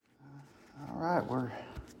right, we're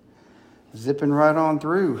zipping right on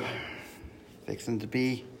through. Fixing to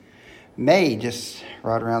be May, just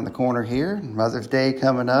right around the corner here. Mother's Day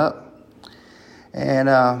coming up. And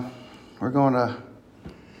we're going to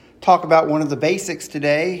talk about one of the basics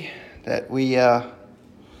today that we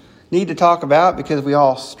need to talk about because we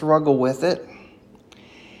all struggle with it.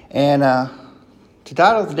 And the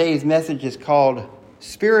title of today's message is called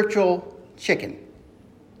Spiritual Chicken.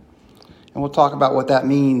 And we'll talk about what that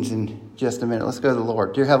means in just a minute. Let's go to the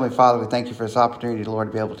Lord. Dear Heavenly Father, we thank you for this opportunity, Lord,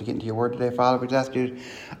 to be able to get into your word today, Father. We just ask you to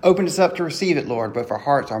open us up to receive it, Lord, both our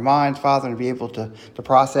hearts, our minds, Father, and to be able to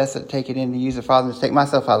process it, take it in, to use it, Father, and to take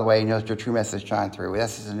myself out of the way and know that your true message shine through. We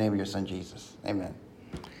ask this in the name of your Son, Jesus. Amen.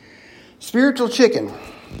 Spiritual chicken.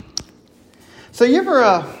 So you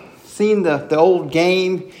ever seen the old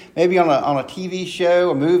game, maybe on a TV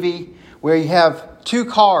show, a movie, where you have two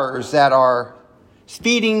cars that are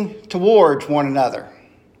speeding towards one another?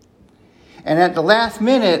 And at the last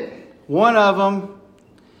minute, one of them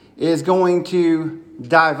is going to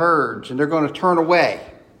diverge and they're going to turn away,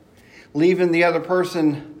 leaving the other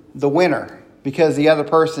person the winner because the other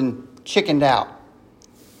person chickened out.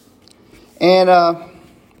 And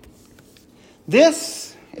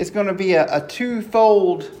this is going to be a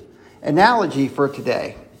twofold analogy for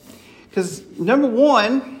today. Because number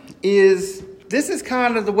one is this is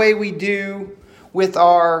kind of the way we do with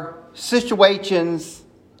our situations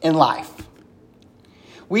in life.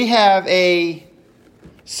 We have a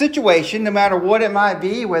situation, no matter what it might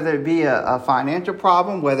be, whether it be a financial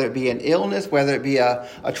problem, whether it be an illness, whether it be a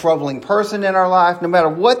troubling person in our life, no matter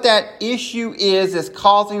what that issue is that's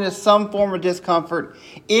causing us some form of discomfort,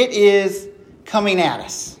 it is coming at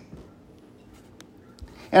us.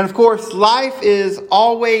 And of course, life is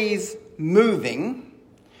always moving.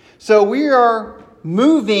 So we are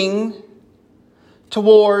moving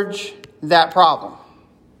towards that problem.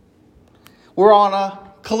 We're on a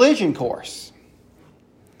collision course.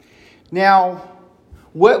 Now,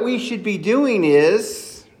 what we should be doing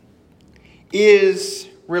is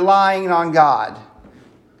relying on God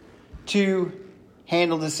to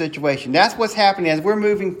handle the situation. That's what's happening as we're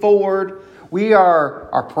moving forward. We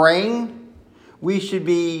are praying. We should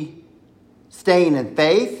be staying in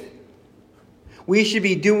faith. We should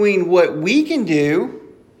be doing what we can do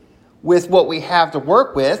with what we have to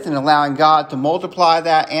work with and allowing God to multiply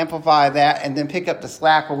that, amplify that, and then pick up the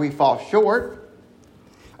slack where we fall short.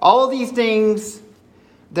 All of these things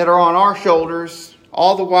that are on our shoulders,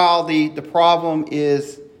 all the while the problem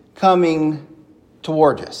is coming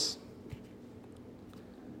towards us.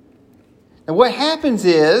 And what happens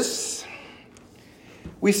is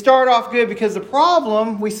we start off good because the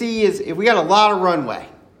problem we see is we got a lot of runway.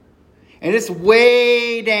 And it's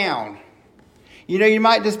way down. You know, you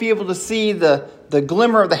might just be able to see the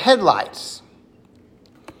glimmer of the headlights.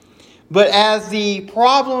 But as the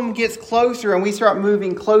problem gets closer and we start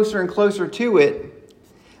moving closer and closer to it,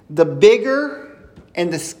 the bigger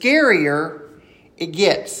and the scarier it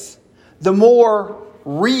gets. The more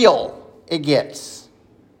real it gets.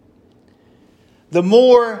 The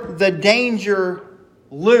more the danger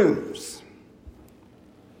looms.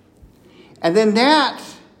 And then that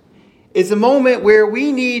is a moment where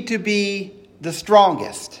we need to be the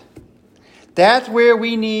strongest. That's where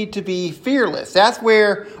we need to be fearless. That's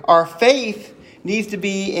where our faith needs to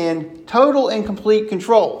be in total and complete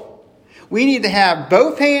control. We need to have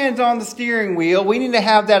both hands on the steering wheel. We need to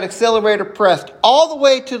have that accelerator pressed all the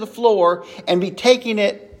way to the floor and be taking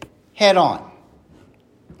it head on.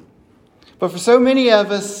 But for so many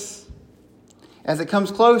of us, as it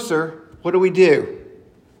comes closer, what do?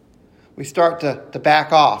 We start to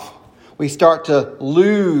back off. We start to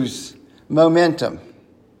lose momentum.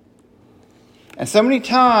 And so many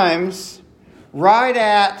times, right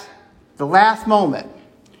at the last moment,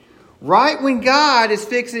 right when God is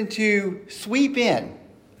fixing to sweep in.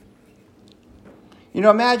 You know,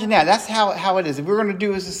 imagine that. That's how it is. If we're going to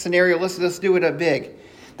do this scenario, let's do it up big.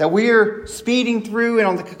 That we're speeding through and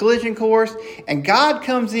on the collision course, and God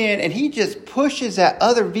comes in and he just pushes that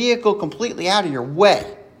other vehicle completely out of your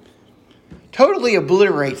way. Totally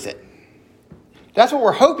obliterates it. That's what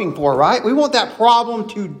we're hoping for, right? We want that problem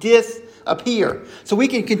to disappear so we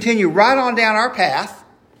can continue right on down our path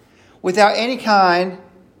without any kind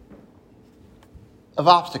of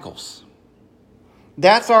obstacles.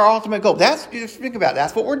 That's our ultimate goal. Just think about it.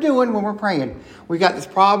 That's what we're doing when we're praying. We got this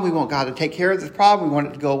problem. We want God to take care of this problem. We want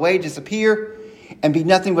it to go away, disappear, and be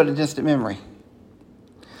nothing but a distant memory.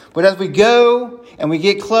 But as we go and we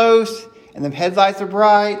get close and the headlights are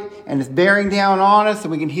bright and it's bearing down on us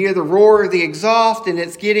and we can hear the roar of the exhaust and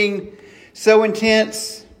it's getting so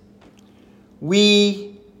intense,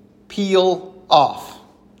 we peel off.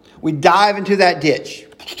 We dive into that ditch.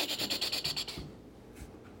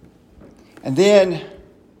 And then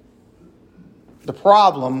the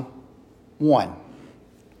problem won.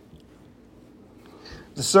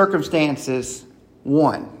 The circumstances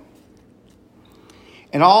won.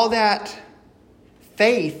 And all that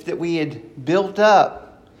faith that we had built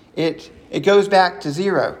up, it goes back to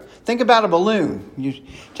zero. Think about a balloon. You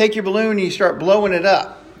take your balloon and you start blowing it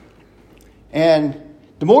up. And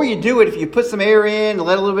the more you do it, if you put some air in and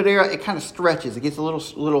let a little bit of air out, it kind of stretches. It gets a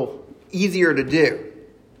little easier to do.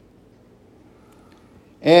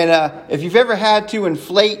 And if you've ever had to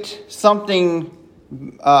inflate something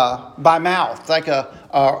by mouth, like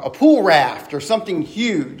a pool raft or something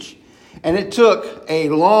huge, and it took a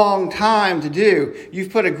long time to do,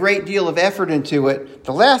 you've put a great deal of effort into it,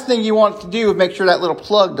 the last thing you want to do is make sure that little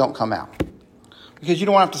plug don't come out, because you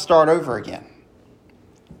don't have to start over again.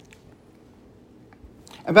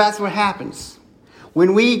 And that's what happens.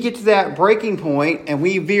 When we get to that breaking point and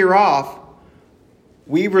we veer off,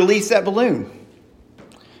 we release that balloon.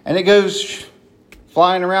 And it goes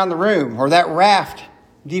flying around the room, or that raft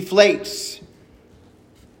deflates,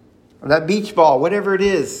 or that beach ball, whatever it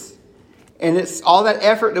is. And it's all that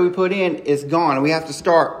effort that we put in is gone. And we have to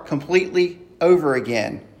start completely over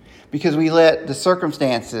again because we let the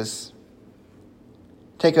circumstances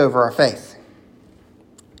take over our faith.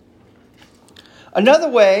 Another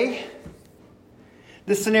way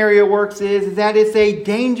this scenario works is that it's a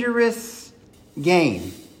dangerous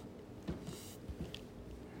game.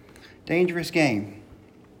 Dangerous game.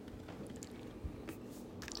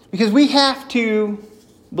 Because we have to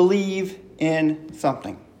believe in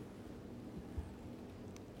something.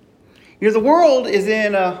 You know, the world is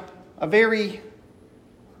in a very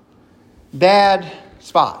bad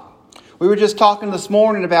spot. We were just talking this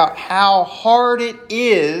morning about how hard it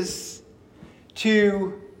is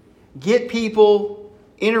to get people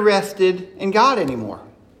interested in God anymore.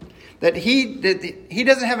 That He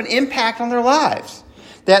doesn't have an impact on their lives.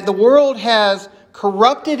 That the world has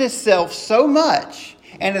corrupted itself so much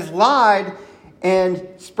and has lied and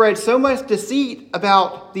spread so much deceit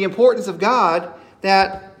about the importance of God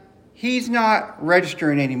that He's not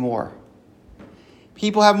registering anymore.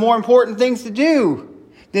 People have more important things to do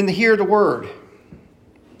than to hear the word.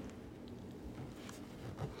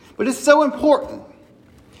 But it's so important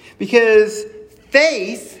because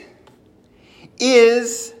faith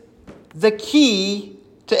is the key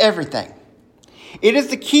to everything. It is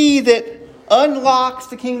the key that unlocks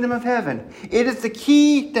the kingdom of heaven. It is the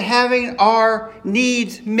key to having our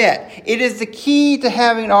needs met. It is the key to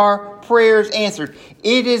having our prayers answered.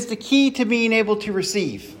 It is the key to being able to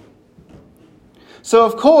receive. So,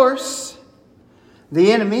 of course,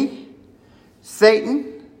 the enemy,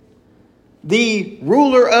 Satan, the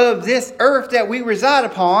ruler of this earth that we reside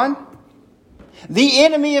upon, the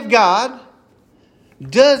enemy of God,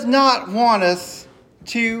 does not want us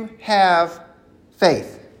to have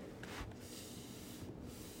faith.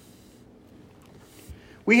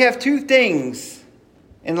 We have two things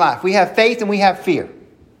in life. We have faith and we have fear.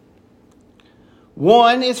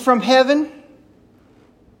 One is from heaven.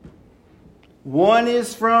 One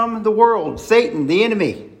is from the world, Satan, the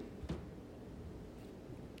enemy.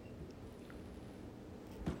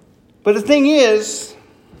 But the thing is,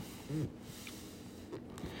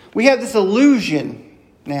 we have this illusion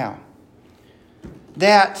now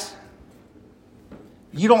that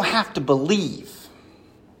you don't have to believe.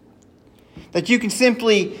 That you can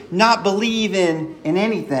simply not believe in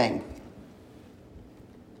anything.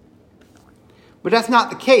 But that's not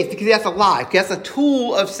the case, because that's a lie. That's a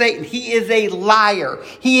tool of Satan. He is a liar.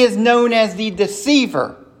 He is known as the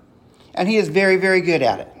deceiver. And he is very, very good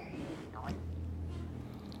at it.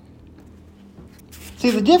 See,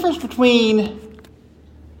 the difference between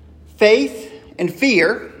faith and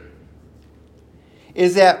fear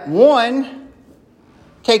is that one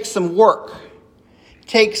takes some work,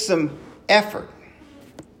 takes some effort.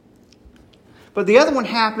 But the other one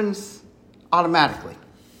happens automatically.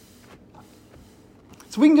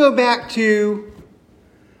 So we can go back to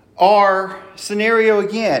our scenario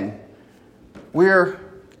again. We're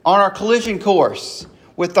on our collision course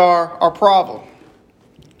with our problem.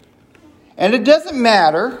 And it doesn't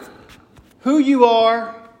matter who you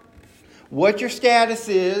are, what your status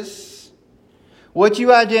is, what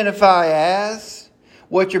you identify as,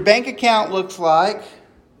 what your bank account looks like.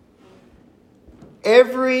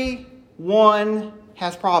 Everyone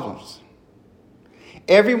has problems.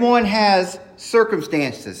 Everyone has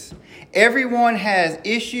circumstances. Everyone has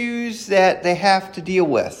issues that they have to deal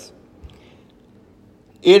with.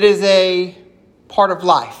 It is a part of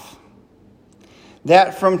life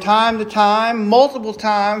that from time to time, multiple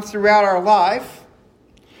times throughout our life,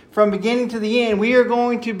 from beginning to the end, we are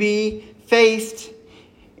going to be faced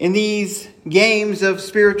in these games of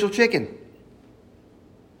spiritual chicken.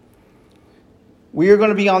 We are going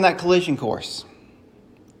to be on that collision course.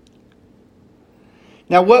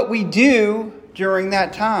 Now, what we do during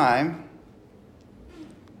that time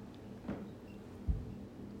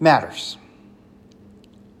matters.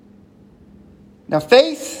 Now,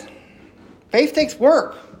 faith takes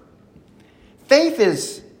work. Faith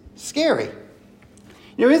is scary.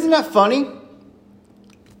 You know, isn't that funny?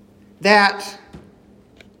 That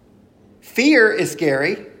fear is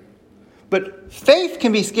scary, but faith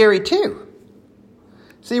can be scary too.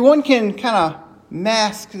 See, one can kind of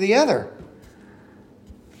mask the other.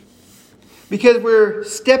 Because we're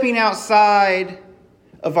stepping outside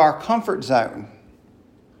of our comfort zone.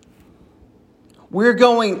 We're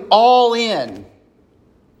going all in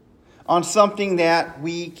on something that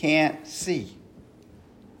we can't see.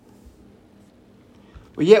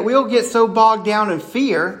 But yet we'll get so bogged down in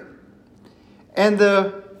fear. And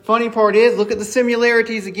the funny part is, look at the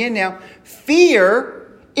similarities again now.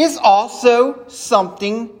 Fear is also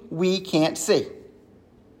something we can't see.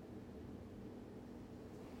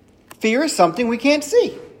 Fear is something we can't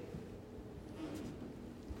see.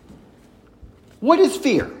 What is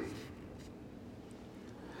fear?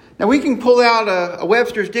 Now we can pull out a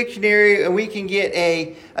Webster's dictionary and we can get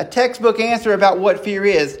a textbook answer about what fear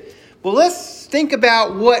is. But let's think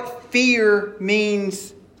about what fear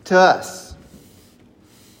means to us.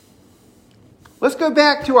 Let's go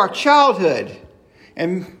back to our childhood.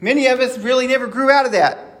 And many of us really never grew out of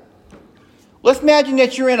that. Let's imagine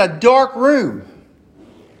that you're in a dark room.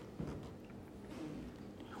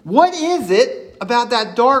 What is it about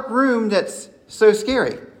that dark room that's so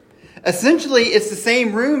scary? Essentially, it's the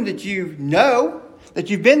same room that you know, that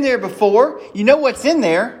you've been there before. You know what's in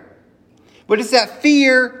there. But it's that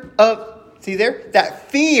fear of, see there? That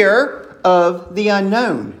fear of the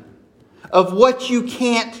unknown. Of what you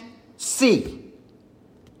can't see.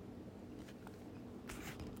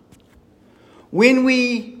 When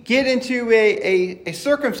we get into a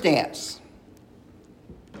circumstance,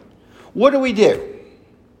 what do?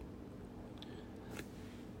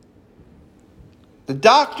 The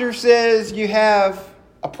doctor says you have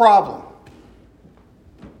a problem.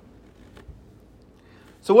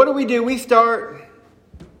 So what do? We start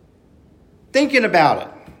thinking about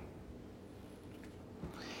it.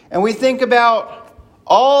 And we think about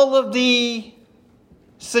all of the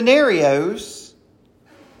scenarios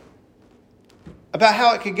about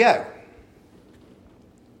how it could go.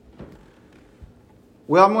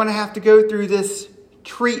 Well, I'm going to have to go through this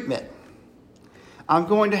treatment. I'm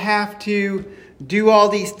going to have to do all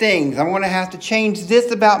these things. I'm going to have to change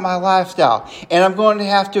this about my lifestyle. And I'm going to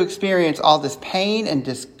have to experience all this pain and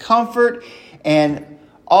discomfort and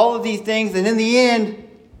all of these things. And in the end,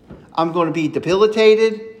 I'm going to be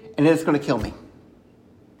debilitated and it's going to kill me.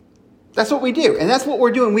 That's what we do. And that's what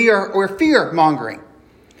we're doing. We're fear mongering.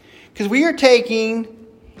 Because we are taking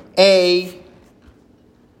a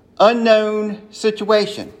unknown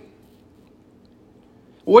situation.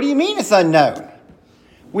 What do you mean it's unknown?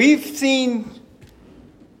 We've seen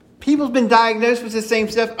people have been diagnosed with the same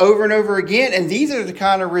stuff over and over again, and these are the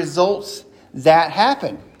kind of results that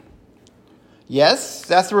happen. Yes,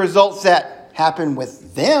 that's the results that happen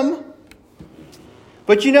with them.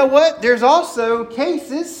 But you know what? There's also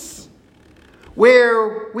cases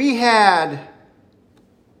where we had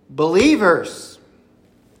believers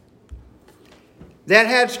that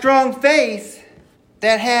had strong faith,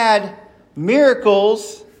 that had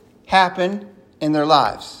miracles happen in their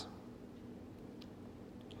lives.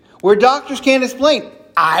 Where doctors can't explain,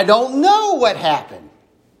 I don't know what happened.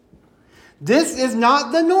 This is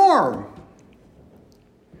not the norm.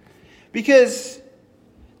 Because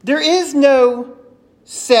there is no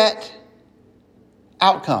set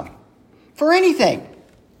outcome for anything.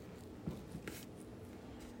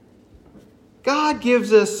 God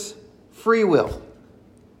gives us free will.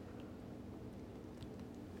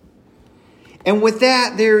 And with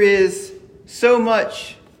that, there is so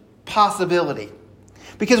much possibility.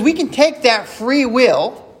 Because we can take that free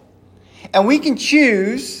will and we can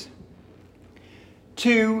choose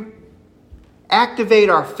to activate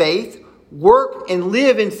our faith, work and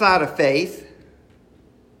live inside of faith,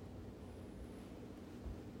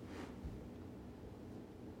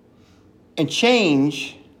 and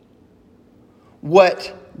change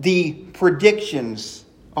what the predictions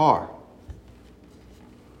are.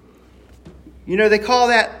 You know, they call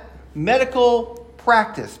that medical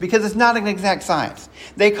practice because it's not an exact science.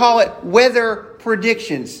 They call it weather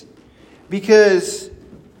predictions because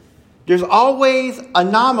there's always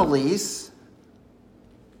anomalies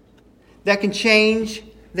that can change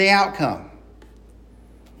the outcome.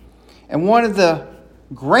 And one of the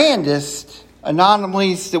grandest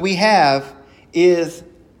anomalies that we have is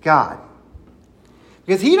God.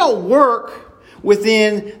 Because he don't work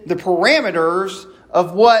within the parameters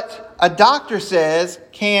of what a doctor says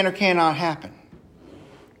can or cannot happen.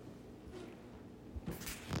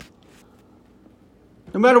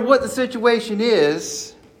 No matter what the situation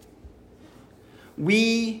is,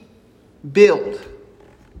 we build.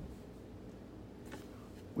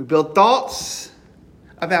 We build thoughts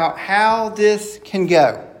about how this can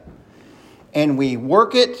go. And we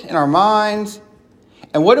work it in our minds.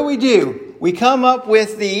 And what do? We come up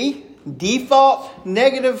with the default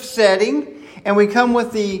negative setting, and we come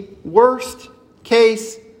with the worst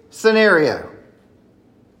case scenario.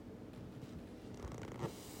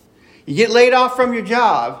 You get laid off from your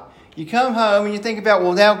job. You come home and you think about,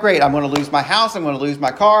 well, now great, I'm going to lose my house. I'm going to lose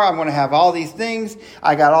my car. I'm going to have all these things.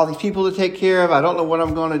 I got all these people to take care of. I don't know what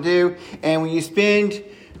I'm going to do. And when you spend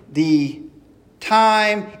the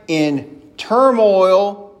time in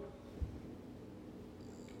turmoil,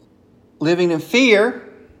 living in fear,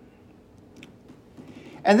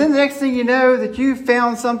 and then the next thing you know that you've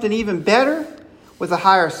found something even better with a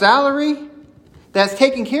higher salary that's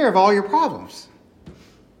taking care of all your problems.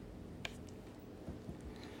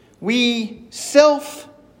 We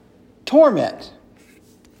self-torment.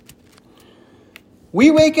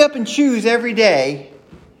 We wake up and choose every day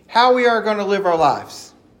how we are going to live our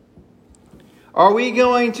lives. Are we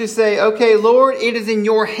going to say, okay, Lord, it is in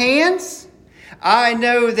your hands. I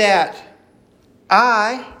know that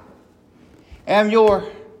I am your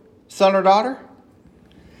son or daughter.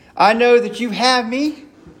 I know that you have me.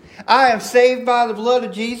 I am saved by the blood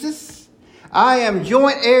of Jesus. I am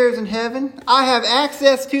joint heirs in heaven. I have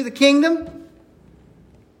access to the kingdom.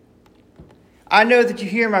 I know that you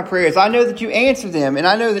hear my prayers. I know that you answer them. And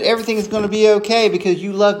I know that everything is going to be okay because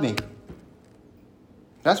you love me.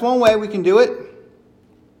 That's one way we can do it.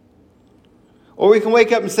 Or we can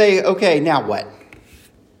wake up and say, okay, now what?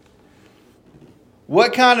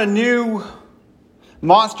 What kind of new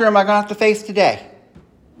monster am I going to have to face today?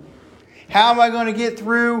 How am I going to get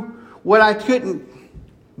through what I couldn't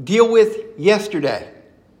deal with yesterday?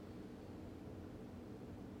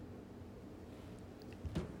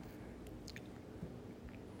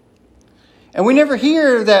 And we never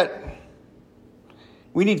hear that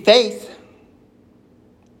we need faith.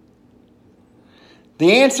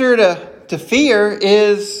 The answer to fear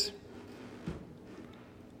is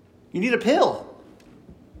you need a pill.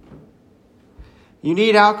 You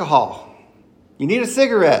need alcohol. You need a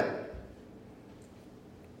cigarette.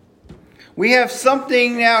 We have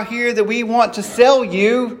something now here that we want to sell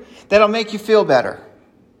you that'll make you feel better.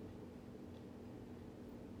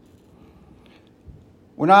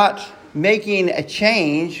 We're not making a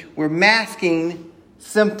change. We're masking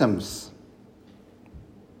symptoms.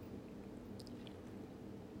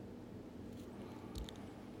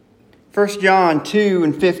 First John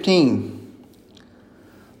 2:15.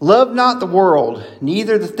 Love not the world,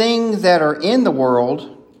 neither the things that are in the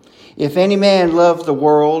world. If any man love the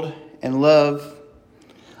world, and love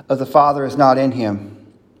of the Father is not in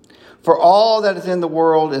him. For all that is in the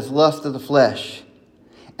world is lust of the flesh,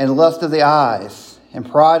 and lust of the eyes, and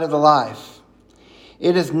pride of the life.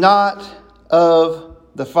 It is not of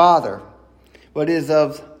the Father, but is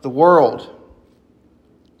of the world.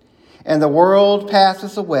 And the world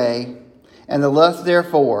passeth away, and the lust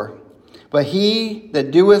therefore. But he that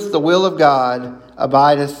doeth the will of God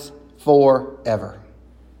abideth forever.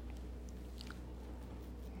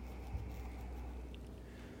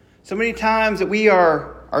 So many times that we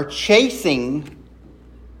are chasing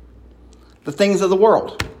the things of the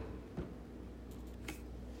world.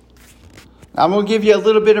 I'm going to give you a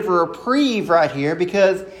little bit of a reprieve right here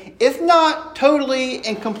because it's not totally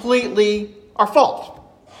and completely our fault.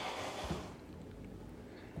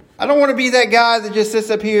 I don't want to be that guy that just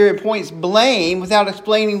sits up here and points blame without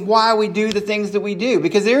explaining why we do the things that we do,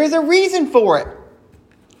 because there is a reason for it.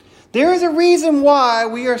 There is a reason why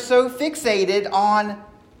we are so fixated on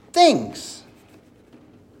things.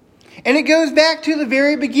 And it goes back to the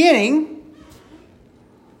very beginning.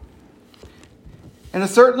 And a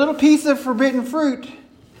certain little piece of forbidden fruit,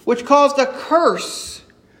 which caused a curse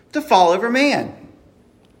to fall over man.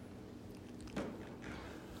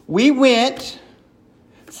 We went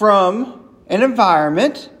from an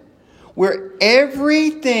environment where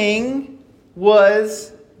everything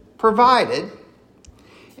was provided,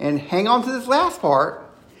 and hang on to this last part,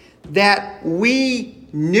 that we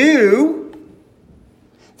knew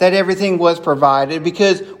that everything was provided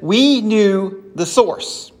because we knew the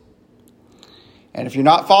source. And if you're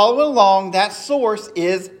not following along, that source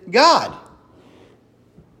is God.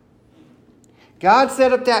 God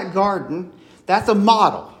set up that garden. That's a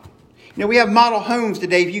model. You know, we have model homes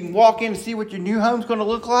today. If you can walk in and see what your new home's going to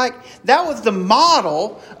look like, that was the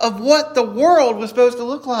model of what the world was supposed to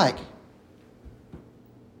look like.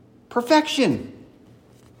 Perfection.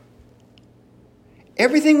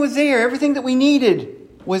 Everything was there. Everything that we needed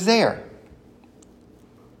was there.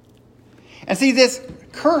 And see, this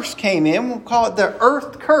curse came in. We'll call it the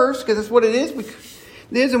earth curse because that's what it is.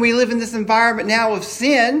 And we live in this environment now of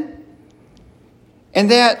sin. And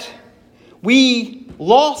that we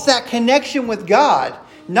lost that connection with God.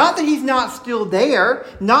 Not that He's not still there.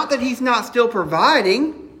 Not that He's not still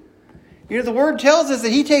providing. You know, the Word tells us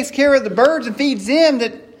that He takes care of the birds and feeds them.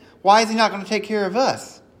 That why is He not going to take care of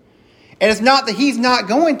us? And it's not that He's not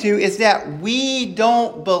going to. It's that we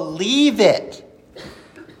don't believe it.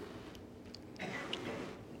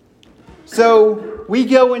 So we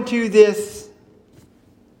go into this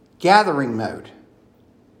gathering mode.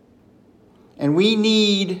 And we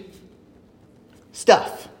need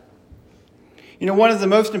stuff. You know, one of the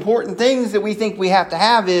most important things that we think we have to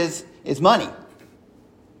have is money.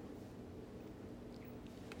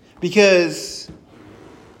 Because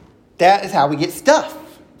that is how we get stuff.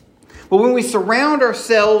 But when we surround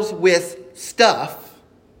ourselves with stuff,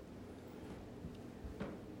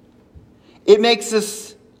 it makes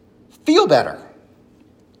us feel better.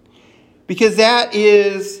 Because that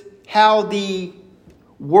is how the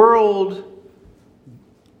world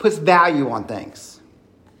puts value on things.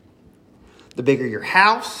 The bigger your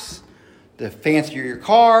house, the fancier your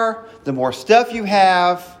car, the more stuff you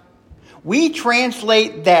have. We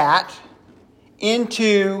translate that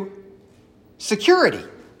into security.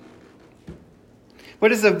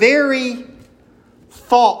 But it's a very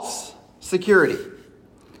false security.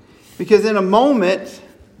 Because in a moment,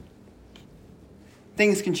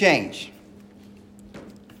 things can change.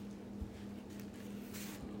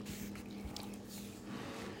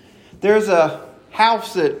 There's a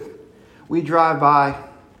house that we drive by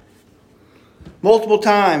multiple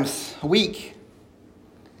times a week.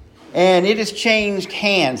 And it has changed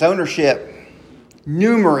hands, ownership,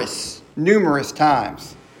 numerous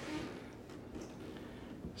times.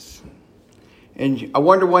 And I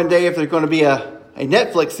wonder one day if there's going to be a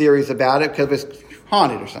Netflix series about it because it's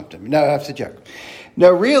haunted or something. No, that's a joke.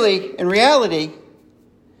 No, really, in reality,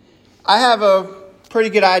 I have a pretty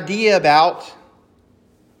good idea about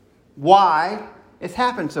why it's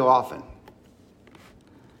happened so often.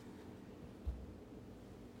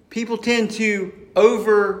 People tend to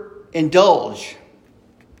overindulge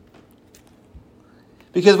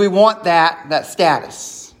because we want that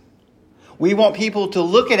status. We want people to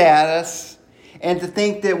look at us and to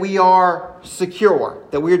think that we are secure,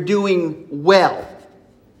 that we're doing well.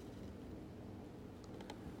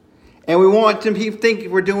 And we want to think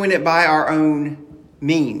we're doing it by our own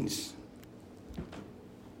means.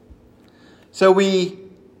 So we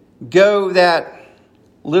go that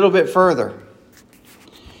little bit further.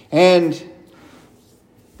 And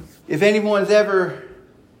if anyone's ever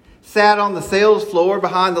sat on the sales floor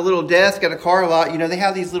behind the little desk at a car lot, you know, they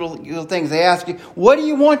have these little things. They ask you, what do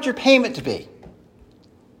you want your payment to be?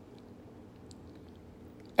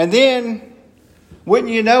 And then,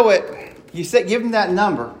 wouldn't you know it, you give them that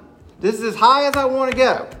number. This is as high as I want to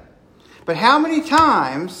go. But how many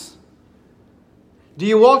times do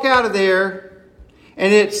you walk out of there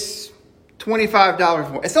and it's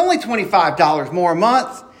 $25 more? It's only $25 more a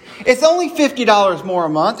month. It's only $50 more a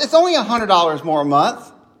month. It's only $100 more a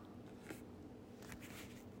month.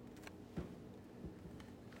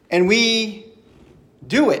 And we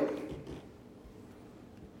do it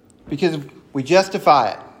because we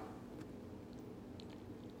justify it.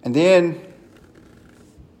 And then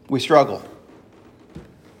we struggle.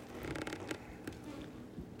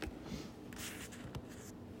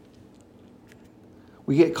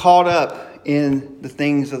 We get caught up in the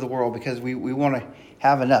things of the world because we want to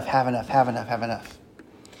have enough.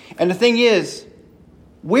 And the thing is,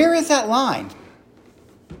 where is that line?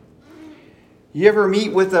 You ever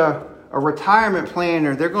meet with a retirement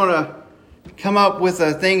planner? They're going to come up with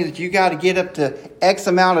a thing that you got to get up to X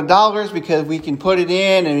amount of dollars because we can put it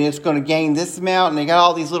in and it's going to gain this amount. And they got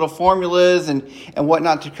all these little formulas and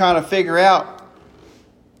whatnot to try to figure out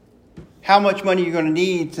how much money you're going to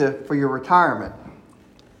need for your retirement.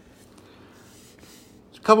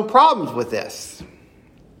 There's a couple problems with this.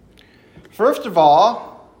 First of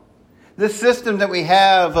all, this system that we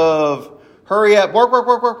have of hurry up,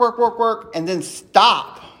 work, and then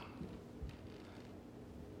stop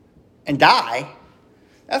and die,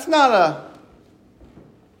 that's not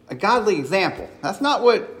a godly example. That's not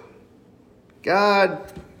what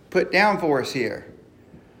God put down for us here.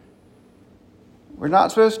 We're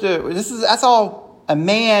not supposed to, that's all a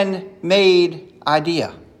man-made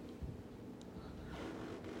idea.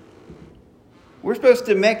 We're supposed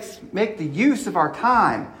to make the use of our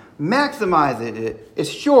time, maximize it.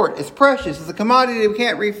 It's short, it's precious, it's a commodity that we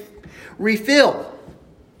can't refill.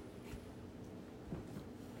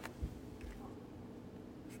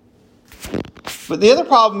 But the other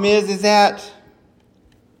problem is that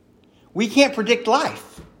we can't predict life.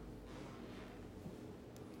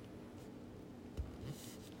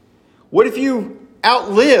 What if you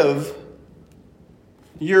outlive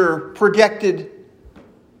your projected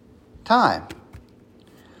time?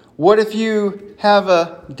 What if you have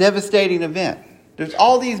a devastating event? There's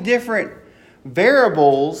all these different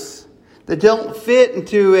variables that don't fit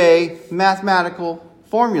into a mathematical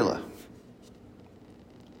formula.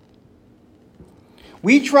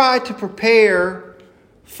 We try to prepare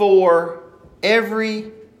for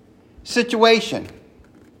every situation.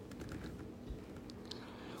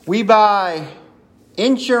 We buy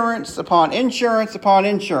insurance upon insurance upon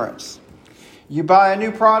insurance. You buy a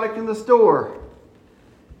new product in the store,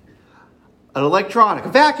 an electronic, a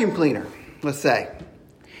vacuum cleaner, let's say.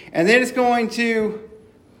 And then it's going to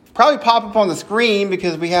probably pop up on the screen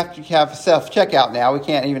because we have to have self-checkout now. We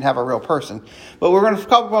can't even have a real person. But we're going to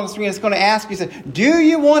pop up on the screen. It's going to ask you, do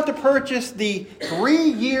you want to purchase the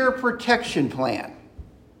 3-year protection plan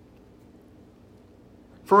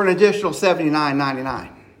for an additional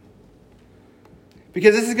 $79.99?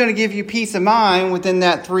 Because this is going to give you peace of mind within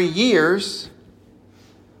that 3 years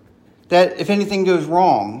that if anything goes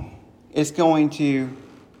wrong, it's going to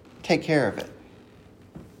take care of it.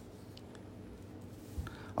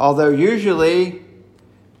 Although usually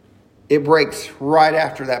it breaks right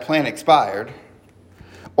after that plan expired.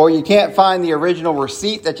 Or you can't find the original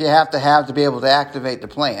receipt that you have to be able to activate the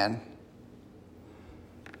plan.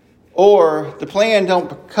 Or the plan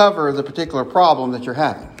don't cover the particular problem that you're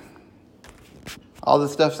having. All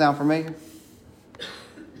this stuff sound familiar?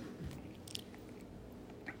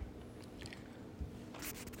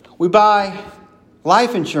 We buy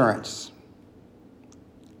life insurance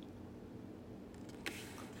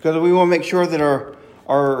because we want to make sure that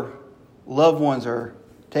our loved ones are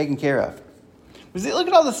taken care of. Look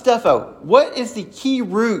at all this stuff out. What is the key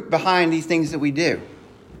root behind these things that we do?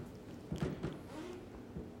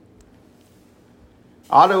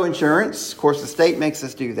 Auto insurance, of course, the state makes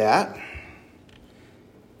us do that.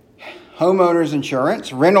 Homeowners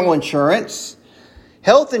insurance, rental insurance,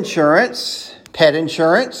 health insurance, pet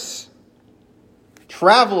insurance,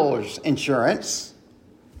 traveler's insurance.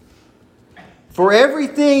 For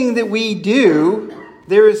everything that we do,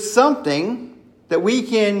 there is something that we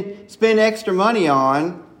can spend extra money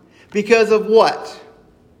on because of what?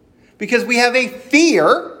 Because we have a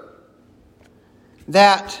fear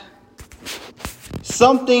that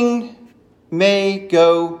something may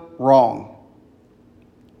go wrong.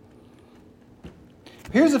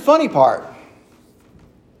 Here's the funny part.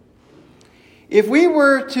 If we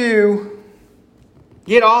were to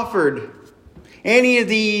get offered any of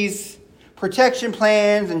these protection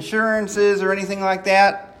plans, insurances, or anything like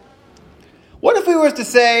that, what if we were to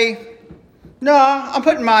say, no, I'm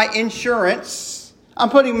putting my insurance, I'm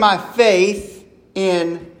putting my faith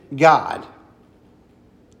in God,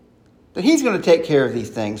 that He's going to take care of these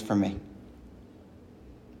things for me?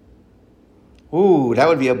 Ooh, that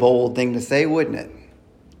would be a bold thing to say, wouldn't it?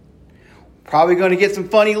 Probably going to get some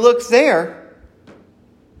funny looks there.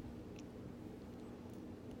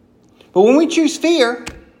 But when we choose fear,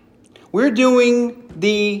 we're doing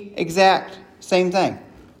the exact same thing.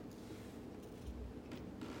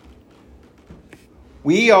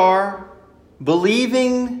 We are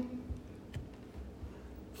believing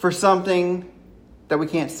for something that we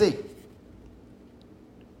can't see.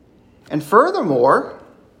 And furthermore,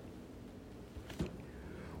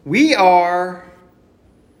 we are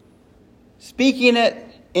speaking it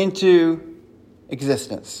into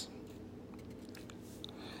existence.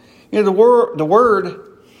 You know, the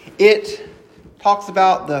word, it talks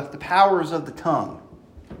about the powers of the tongue.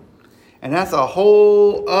 And that's a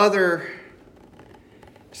whole other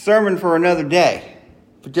sermon for another day.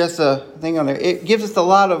 But just a thing on there. It gives us a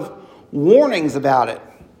lot of warnings about it.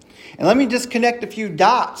 And let me just connect a few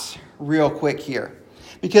dots real quick here.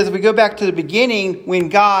 Because if we go back to the beginning, when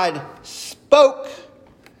God spoke,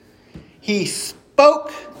 He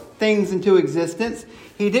spoke things into existence.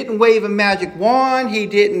 He didn't wave a magic wand. He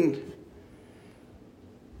didn't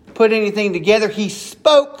put anything together. He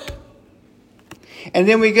spoke. And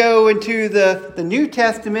then we go into the New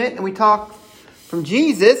Testament and we talk from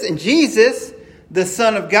Jesus. And Jesus, the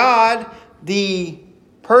Son of God, the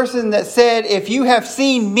person that said, if you have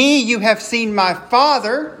seen me, you have seen my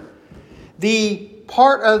Father. The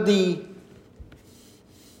part of the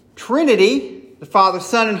Trinity, the Father,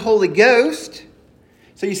 Son, and Holy Ghost.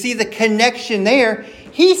 So you see the connection there.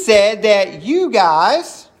 He said that you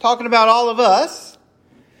guys, talking about all of us,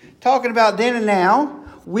 talking about then and now,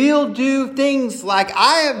 will do things like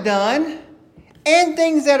I have done and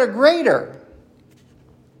things that are greater.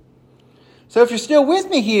 So if you're still with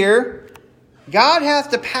me here, God has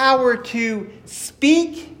the power to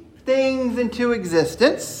speak things into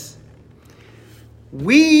existence.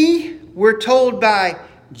 We were told by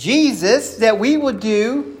Jesus that we will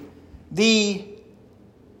do the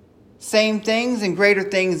same things and greater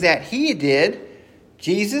things that He did.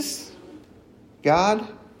 Jesus, God,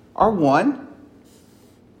 are one.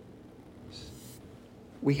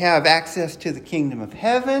 We have access to the kingdom of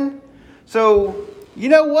heaven. So, you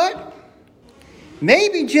know what?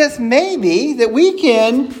 Maybe, just maybe, that we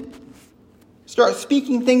can start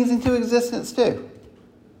speaking things into existence too.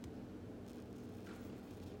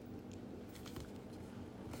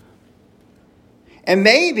 And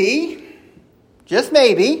maybe, just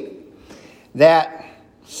maybe, that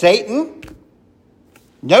Satan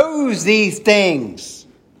knows these things.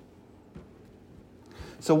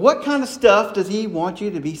 So what kind of stuff does he want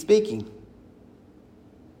you to be speaking?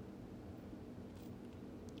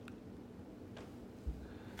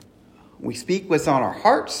 We speak what's on our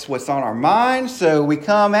hearts, what's on our minds. So we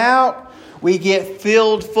come out, we get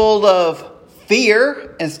filled full of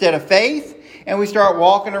fear instead of faith. And we start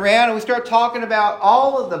walking around and we start talking about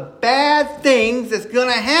all of the bad things that's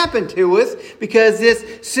going to happen to us because this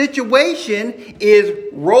situation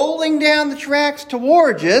is rolling down the tracks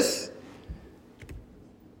towards us.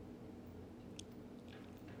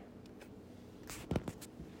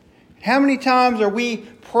 How many times are we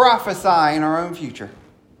prophesying our own future?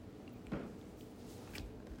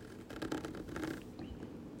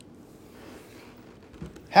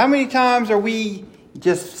 How many times are we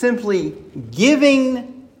just simply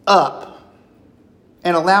giving up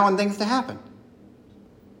and allowing things to happen?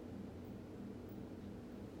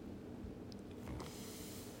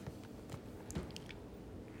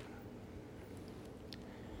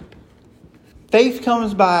 Faith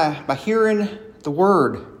comes by hearing the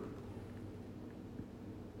word.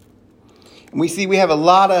 And we have a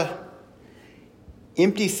lot of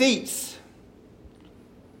empty seats.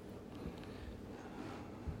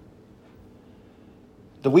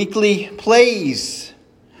 The weekly plays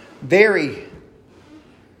vary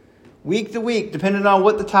week to week, depending on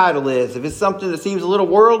what the title is. If it's something that seems a little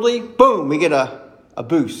worldly, boom, we get a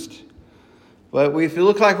boost. But if it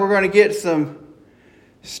looks like we're going to get some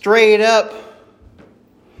straight up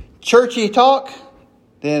churchy talk,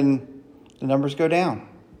 then the numbers go down.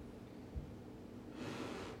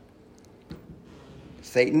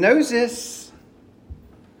 Satan knows this.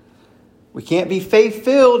 We can't be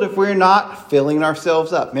faith-filled if we're not filling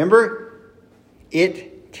ourselves up. Remember,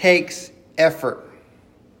 it takes effort.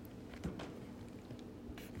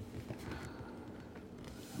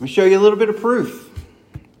 Let me show you a little bit of proof.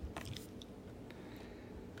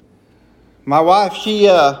 My wife, she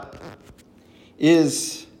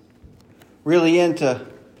is really into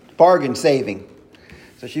bargain saving.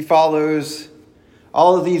 So she follows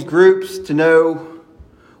all of these groups to know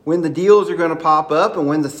when the deals are going to pop up and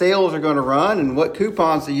when the sales are going to run and what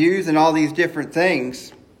coupons to use and all these different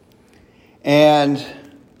things. And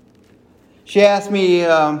she asked me,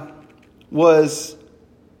 was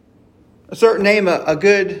a certain name a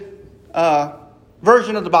good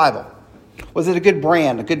version of the Bible? Was it a good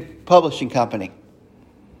brand, a good publishing company?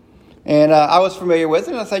 And I was familiar with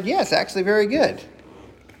it and I said, yes, actually very good.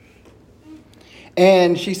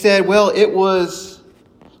 And she said, well,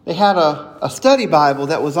 they had a study Bible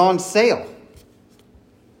that was on sale.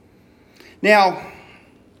 Now,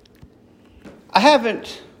 I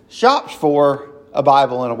haven't shopped for a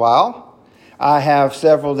Bible in a while. I have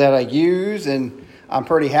several that I use, and I'm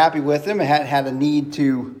pretty happy with them. I hadn't had a need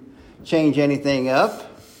to change anything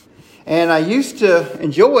up. And I used to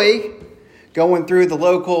enjoy going through the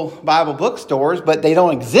local Bible bookstores, but they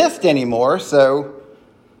don't exist anymore, so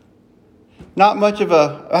not much of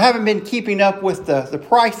I haven't been keeping up with the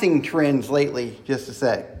pricing trends lately, just to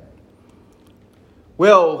say.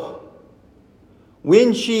 Well,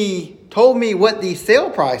 when she told me what the sale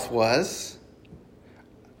price was,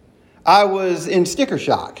 I was in sticker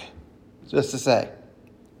shock, just to say.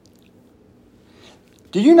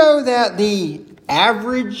 Do you know that the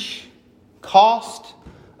average cost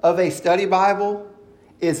of a study Bible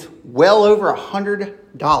is well over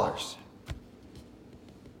 $100?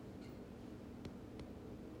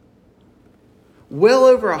 Well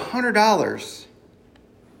over $100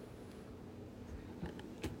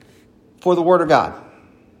 for the Word of God.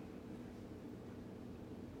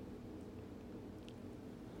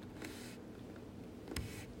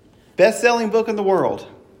 best-selling book in the world.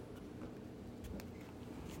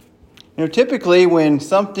 Typically when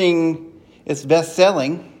something is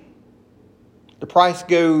best-selling, the price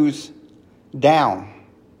goes down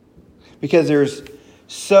because there's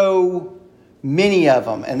so many of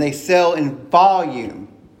them and they sell in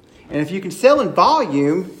volume. And if you can sell in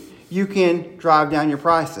volume, you can drive down your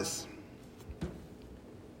prices.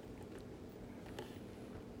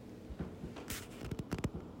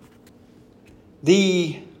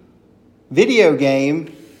 The video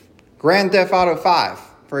game Grand Theft Auto 5,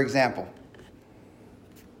 for example,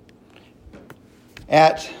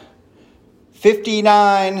 at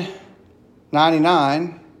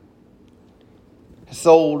 $59.99 has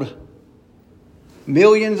sold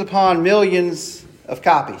millions upon millions of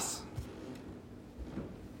copies.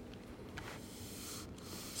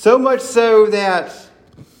 So much so that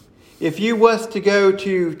if you was to go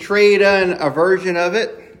to trade in a version of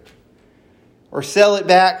it or sell it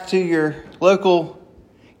back to your local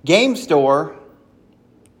game store,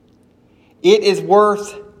 it is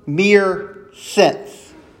worth mere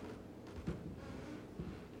cents.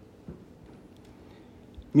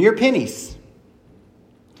 Mere pennies.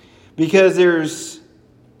 Because there's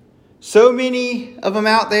so many of them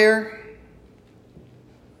out there.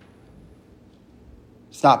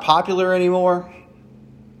 It's not popular anymore.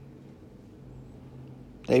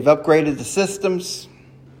 They've upgraded the systems.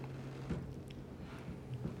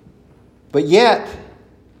 But yet,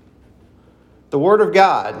 the Word of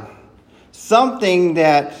God, something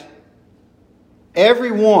that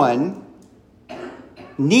everyone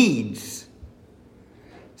needs,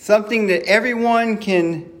 something that everyone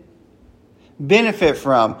can benefit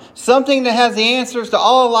from, something that has the answers to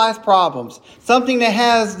all life's problems, something that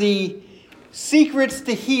has the secrets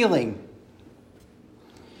to healing,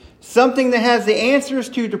 something that has the answers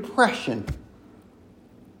to depression.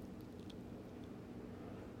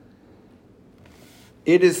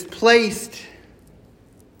 It is placed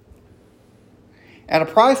at a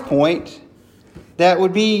price point that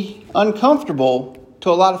would be uncomfortable to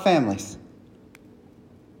a lot of families.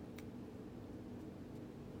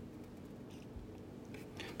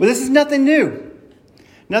 But this is nothing new.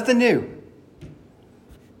 Nothing new.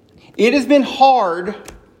 It has been hard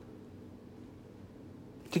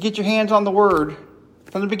to get your hands on the Word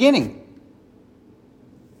from the beginning.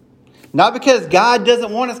 Not because God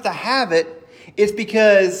doesn't want us to have it. It's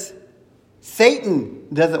because Satan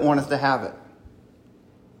doesn't want us to have it.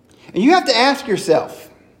 And you have to ask yourself,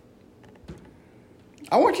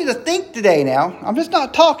 I want you to think today now. I'm just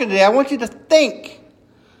not talking today. I want you to think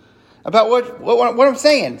about what I'm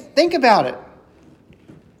saying. Think about it.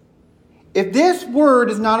 If this word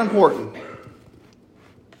is not important,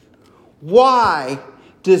 why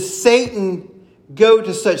does Satan go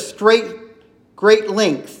to such great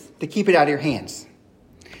lengths to keep it out of your hands?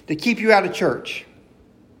 To keep you out of church?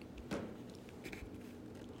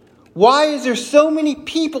 Why is there so many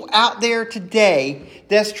people out there today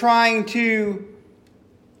that's trying to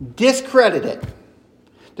discredit it?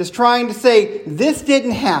 That's trying to say this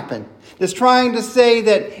didn't happen. That's trying to say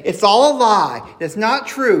that it's all a lie. That's not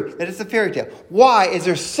true. That it's a fairy tale. Why is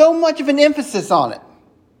there so much of an emphasis on it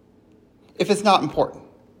if it's not important?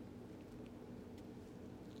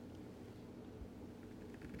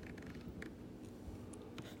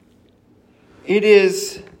 It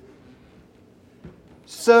is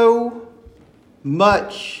so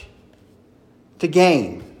much to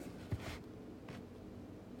gain.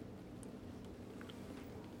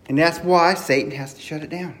 And that's why Satan has to shut it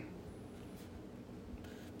down.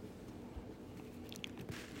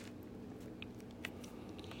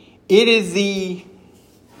 It is the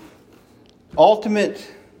ultimate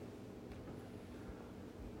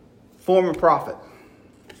form of profit.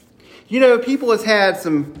 People have had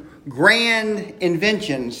some grand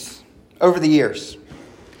inventions over the years.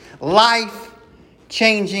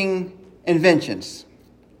 Life-changing inventions.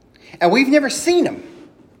 And we've never seen them.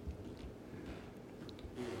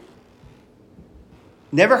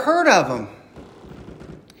 Never heard of them.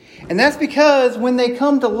 And that's because when they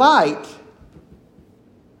come to light,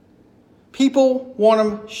 people want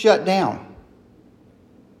them shut down.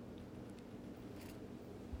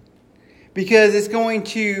 Because it's going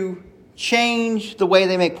to change the way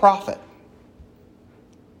they make profit.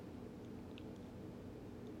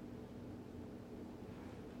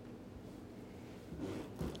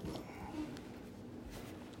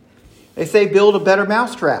 They say build a better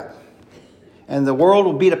mousetrap, and the world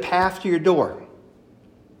will beat a path to your door.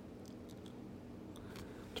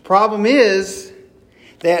 The problem is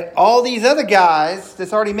that all these other guys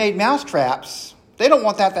that's already made mousetraps, they don't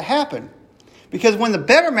want that to happen. Because when the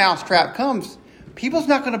better mousetrap comes, people's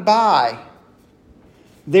not going to buy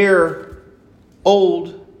their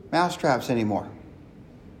old mousetraps anymore.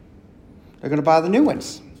 They're going to buy the new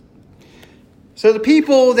ones. So the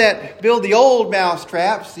people that build the old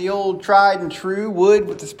mousetraps, the old tried and true wood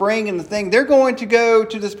with the spring and the thing, they're going to go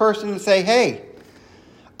to this person and say, hey,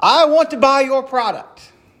 I want to buy your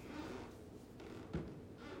product.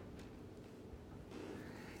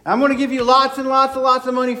 I'm going to give you lots and lots and lots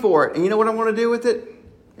of money for it. And you know what I'm going to do with it?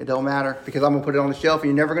 It don't matter, because I'm going to put it on the shelf and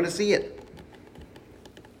you're never going to see it.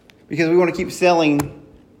 Because we want to keep selling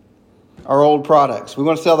our old products. We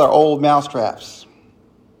want to sell our old mousetraps.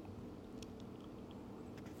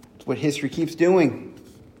 It's what history keeps doing.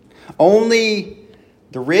 Only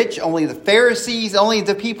the rich, only the Pharisees, only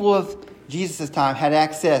the people of Jesus' time had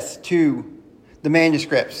access to the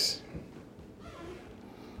manuscripts.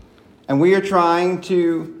 And we are trying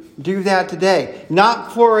to do that today.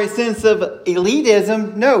 Not for a sense of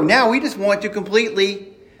elitism. No, now we just want to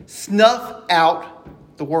completely snuff out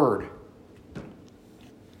the word.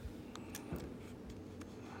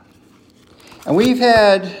 And we've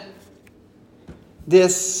had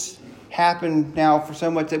this happen now for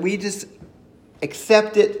so much that we just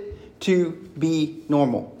accept it to be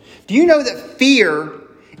normal. Do you know that fear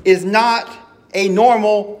is not a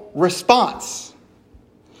normal response?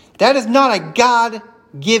 That is not a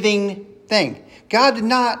God-giving thing. God did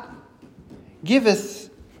not give us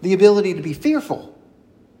the ability to be fearful.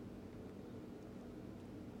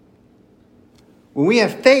 When we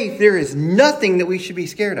have faith, there is nothing that we should be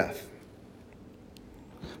scared of.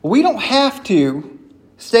 We don't have to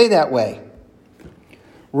stay that way.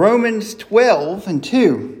 Romans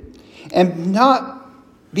 12:2, and not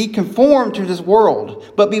be conformed to this world,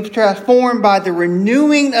 but be transformed by the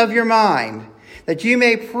renewing of your mind, that you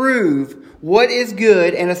may prove what is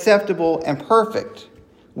good and acceptable and perfect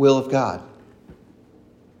will of God.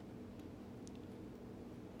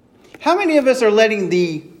 How many of us are letting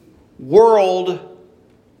the world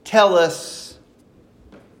tell us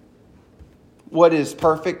what is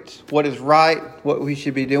perfect, what is right, what we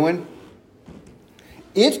should be doing?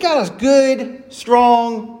 It's got a good,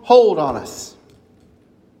 strong hold on us.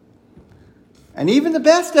 And even the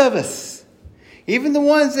best of us, even the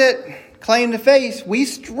ones that claim the faith, we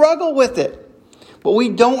struggle with it. But we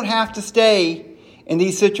don't have to stay in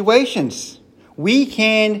these situations. We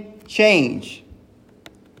can change.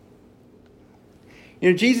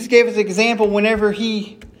 You know, Jesus gave us an example whenever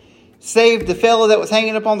he saved the fellow that was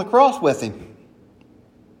hanging up on the cross with him.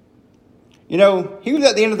 You know, he was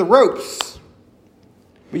at the end of the ropes.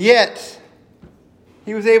 But yet,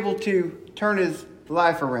 he was able to turn his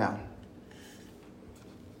life around.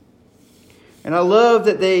 And I love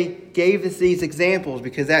that they gave us these examples,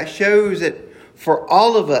 because that shows that for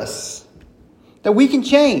all of us, that we can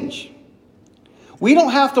change. We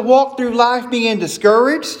don't have to walk through life being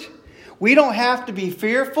discouraged. We don't have to be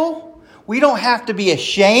fearful. We don't have to be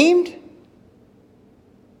ashamed.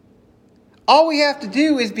 All we have to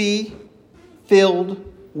do is be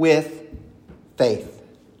filled with faith.